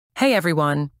Hey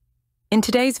everyone! In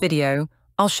today's video,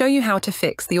 I'll show you how to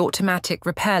fix the automatic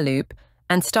repair loop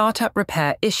and startup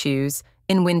repair issues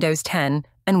in Windows 10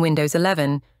 and Windows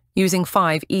 11 using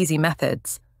 5 easy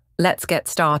methods. Let's get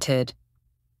started.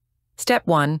 Step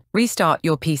 1. Restart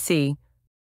your PC.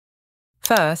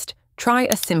 First, try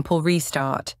a simple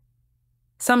restart.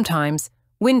 Sometimes,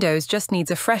 Windows just needs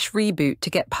a fresh reboot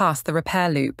to get past the repair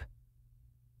loop.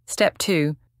 Step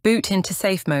 2. Boot into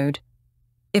safe mode.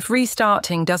 If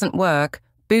restarting doesn't work,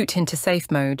 boot into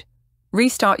safe mode.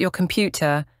 Restart your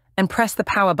computer and press the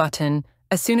power button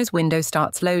as soon as Windows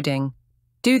starts loading.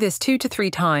 Do this 2 to 3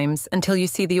 times until you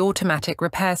see the automatic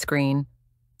repair screen.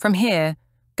 From here,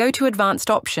 go to Advanced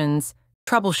Options,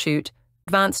 Troubleshoot,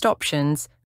 Advanced Options,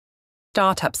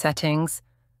 Startup Settings,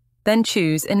 then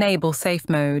choose Enable Safe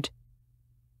Mode.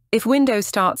 If Windows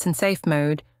starts in safe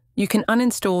mode, you can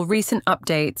uninstall recent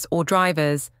updates or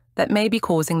drivers that may be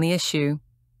causing the issue.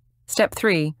 Step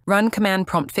 3. Run Command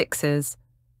Prompt Fixes.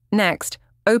 Next,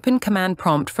 open Command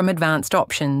Prompt from Advanced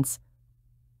Options.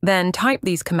 Then type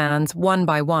these commands one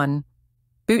by one.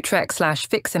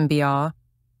 bootrec/fixmbr,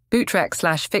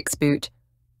 bootrec/fixboot,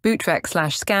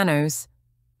 bootrec/scanos,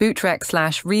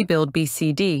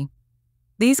 bootrec/rebuildbcd.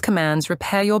 These commands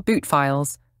repair your boot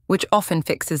files, which often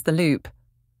fixes the loop.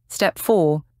 Step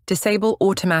 4. Disable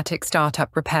automatic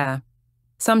startup repair.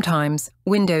 Sometimes,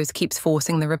 Windows keeps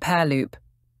forcing the repair loop.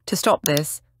 To stop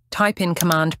this, type in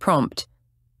Command Prompt,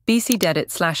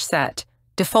 bcdedit/set,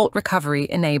 default recovery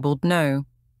enabled no.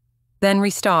 Then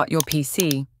restart your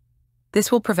PC.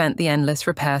 This will prevent the endless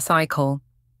repair cycle.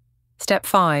 Step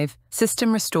 5.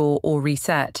 System restore or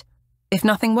reset. If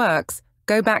nothing works,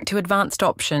 go back to Advanced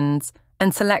Options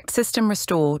and select System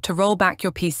Restore to roll back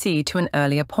your PC to an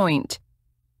earlier point.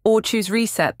 Or choose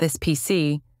Reset this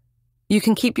PC. You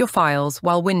can keep your files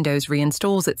while Windows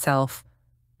reinstalls itself.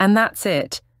 And that's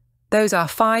it. Those are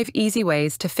 5 easy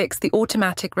ways to fix the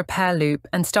automatic repair loop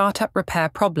and startup repair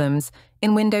problems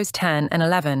in Windows 10 and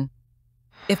 11.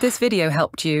 If this video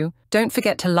helped you, don't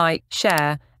forget to like,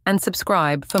 share, and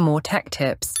subscribe for more tech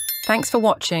tips. Thanks for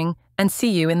watching, and see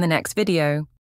you in the next video.